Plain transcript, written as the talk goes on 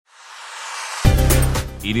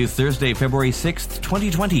It is Thursday, February 6th,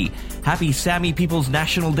 2020. Happy Sami People's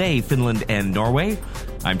National Day, Finland and Norway.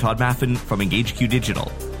 I'm Todd Maffin from EngageQ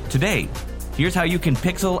Digital. Today, here's how you can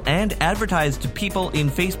pixel and advertise to people in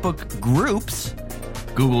Facebook groups.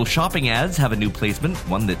 Google Shopping ads have a new placement,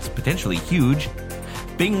 one that's potentially huge.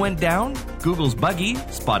 Bing went down, Google's buggy,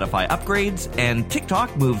 Spotify upgrades, and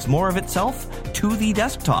TikTok moves more of itself to the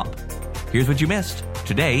desktop. Here's what you missed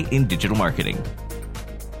today in digital marketing.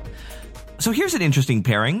 So here's an interesting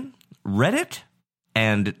pairing, Reddit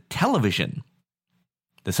and television.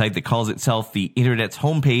 The site that calls itself the Internet's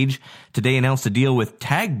homepage today announced a deal with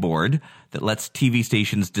Tagboard that lets TV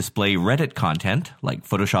stations display Reddit content, like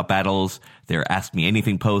Photoshop battles, their Ask Me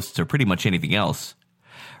Anything posts, or pretty much anything else.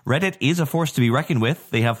 Reddit is a force to be reckoned with.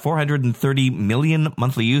 They have 430 million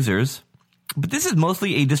monthly users. But this is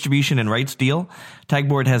mostly a distribution and rights deal.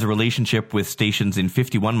 Tagboard has a relationship with stations in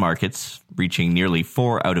 51 markets, reaching nearly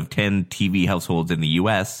 4 out of 10 TV households in the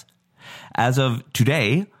US. As of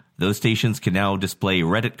today, those stations can now display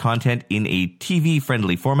Reddit content in a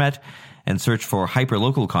TV-friendly format and search for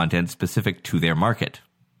hyperlocal content specific to their market.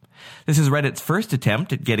 This is Reddit's first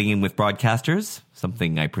attempt at getting in with broadcasters,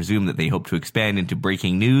 something I presume that they hope to expand into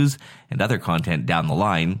breaking news and other content down the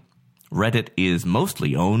line. Reddit is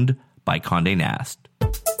mostly owned by Condé Nast.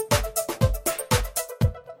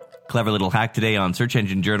 Clever little hack today on Search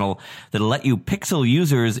Engine Journal that'll let you pixel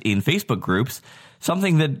users in Facebook groups,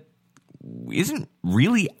 something that isn't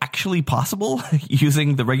really actually possible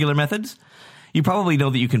using the regular methods. You probably know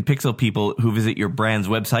that you can pixel people who visit your brand's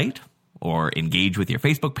website, or engage with your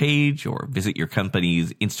Facebook page, or visit your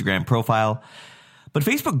company's Instagram profile. But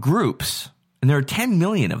Facebook groups, and there are 10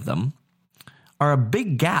 million of them, are a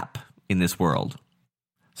big gap in this world.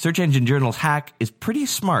 Search Engine Journal's hack is pretty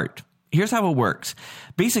smart. Here's how it works.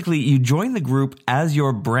 Basically, you join the group as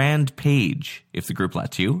your brand page, if the group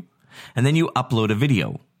lets you, and then you upload a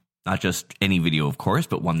video. Not just any video, of course,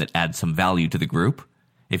 but one that adds some value to the group.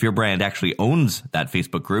 If your brand actually owns that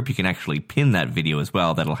Facebook group, you can actually pin that video as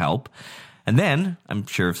well. That'll help. And then, I'm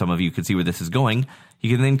sure some of you can see where this is going, you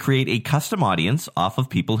can then create a custom audience off of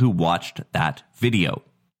people who watched that video.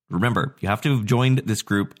 Remember, you have to have joined this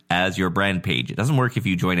group as your brand page. It doesn't work if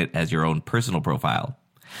you join it as your own personal profile.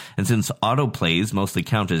 And since autoplays mostly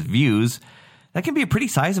count as views, that can be a pretty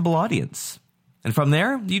sizable audience. And from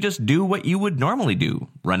there, you just do what you would normally do.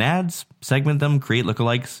 Run ads, segment them, create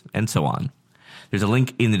lookalikes, and so on. There's a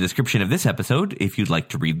link in the description of this episode if you'd like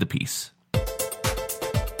to read the piece.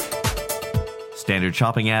 Standard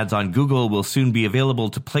shopping ads on Google will soon be available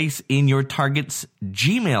to place in your target's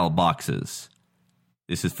Gmail boxes.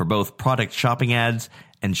 This is for both product shopping ads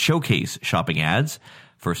and showcase shopping ads.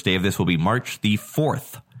 First day of this will be March the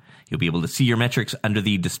 4th. You'll be able to see your metrics under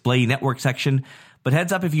the display network section. But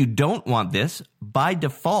heads up, if you don't want this, by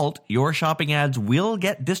default, your shopping ads will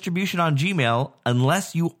get distribution on Gmail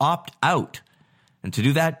unless you opt out. And to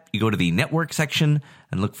do that, you go to the network section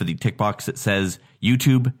and look for the tick box that says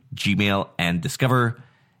YouTube, Gmail, and Discover,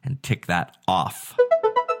 and tick that off.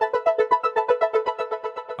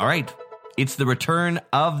 All right. It's the return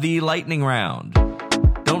of the lightning round.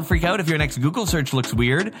 Don't freak out if your next Google search looks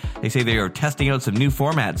weird. They say they are testing out some new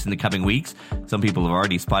formats in the coming weeks. Some people have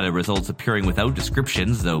already spotted results appearing without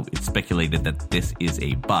descriptions, though it's speculated that this is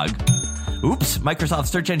a bug. Oops, Microsoft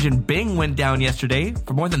search engine Bing went down yesterday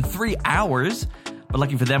for more than 3 hours. But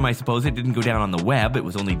lucky for them, I suppose, it didn't go down on the web. It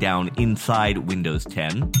was only down inside Windows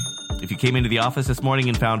 10. If you came into the office this morning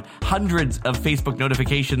and found hundreds of Facebook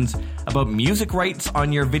notifications about music rights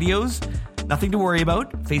on your videos, nothing to worry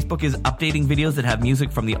about. Facebook is updating videos that have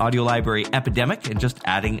music from the audio library Epidemic and just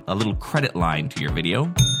adding a little credit line to your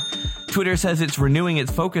video. Twitter says it's renewing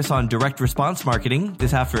its focus on direct response marketing,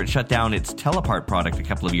 this after it shut down its Telepart product a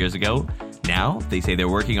couple of years ago. Now, they say they're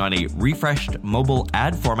working on a refreshed mobile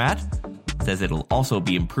ad format. It says it'll also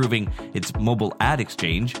be improving its mobile ad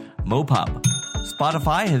exchange, MoPub.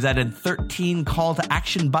 Spotify has added 13 call to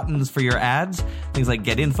action buttons for your ads, things like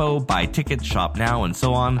get info, buy tickets, shop now, and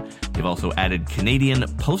so on. They've also added Canadian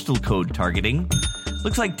postal code targeting.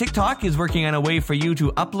 Looks like TikTok is working on a way for you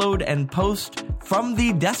to upload and post from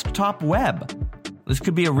the desktop web. This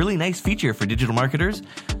could be a really nice feature for digital marketers.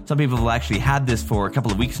 Some people have actually had this for a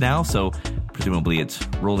couple of weeks now, so presumably it's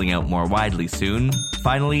rolling out more widely soon.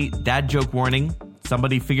 Finally, dad joke warning.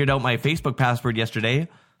 Somebody figured out my Facebook password yesterday,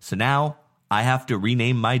 so now I have to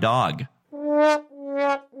rename my dog. I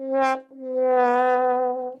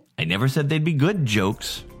never said they'd be good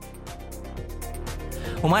jokes.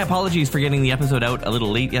 Well, my apologies for getting the episode out a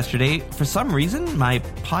little late yesterday. For some reason, my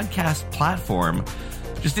podcast platform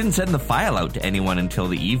just didn't send the file out to anyone until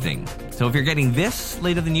the evening. So if you're getting this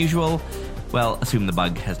later than usual, well, assume the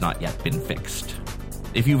bug has not yet been fixed.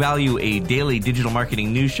 If you value a daily digital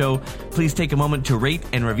marketing news show, please take a moment to rate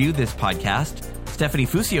and review this podcast. Stephanie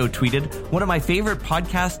Fusio tweeted, "One of my favorite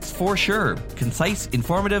podcasts for sure. Concise,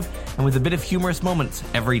 informative, and with a bit of humorous moments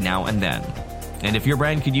every now and then." And if your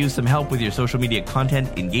brand could use some help with your social media content,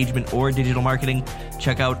 engagement, or digital marketing,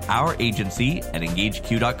 check out our agency at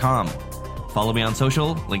EngageQ.com. Follow me on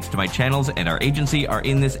social. Links to my channels and our agency are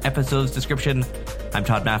in this episode's description. I'm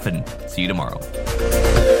Todd Maffin. See you tomorrow.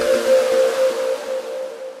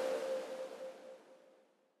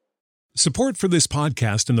 Support for this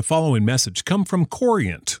podcast and the following message come from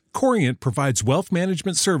Corient. Corient provides wealth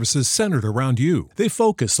management services centered around you. They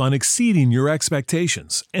focus on exceeding your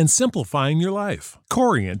expectations and simplifying your life.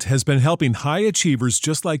 Corient has been helping high achievers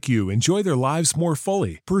just like you enjoy their lives more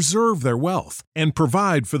fully, preserve their wealth, and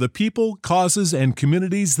provide for the people, causes, and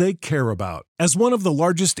communities they care about. As one of the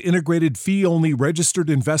largest integrated fee-only registered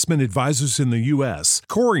investment advisors in the U.S.,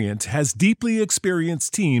 Corient has deeply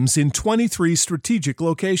experienced teams in 23 strategic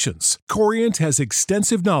locations. Corient has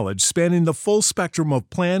extensive knowledge spanning the full spectrum of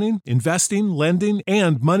planning, investing, lending,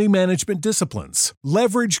 and money management disciplines.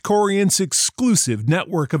 Leverage Corient's exclusive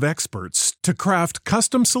network of experts to craft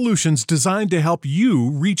custom solutions designed to help you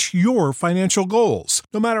reach your financial goals,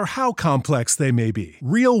 no matter how complex they may be.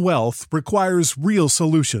 Real wealth requires real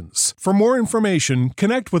solutions. For more information,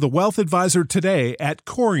 connect with a wealth advisor today at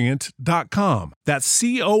Corient.com. That's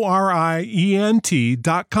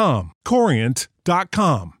Corient.com.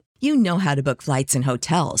 Corient.com. You know how to book flights and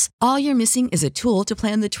hotels. All you're missing is a tool to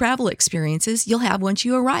plan the travel experiences you'll have once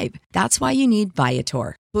you arrive. That's why you need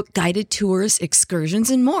Viator. Book guided tours, excursions,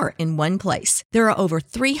 and more in one place. There are over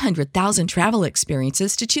 300,000 travel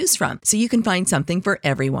experiences to choose from, so you can find something for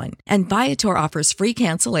everyone. And Viator offers free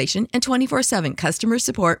cancellation and 24/7 customer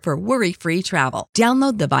support for worry-free travel.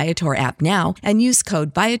 Download the Viator app now and use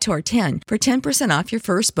code Viator10 for 10% off your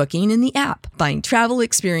first booking in the app. Find travel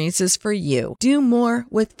experiences for you. Do more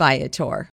with Viator.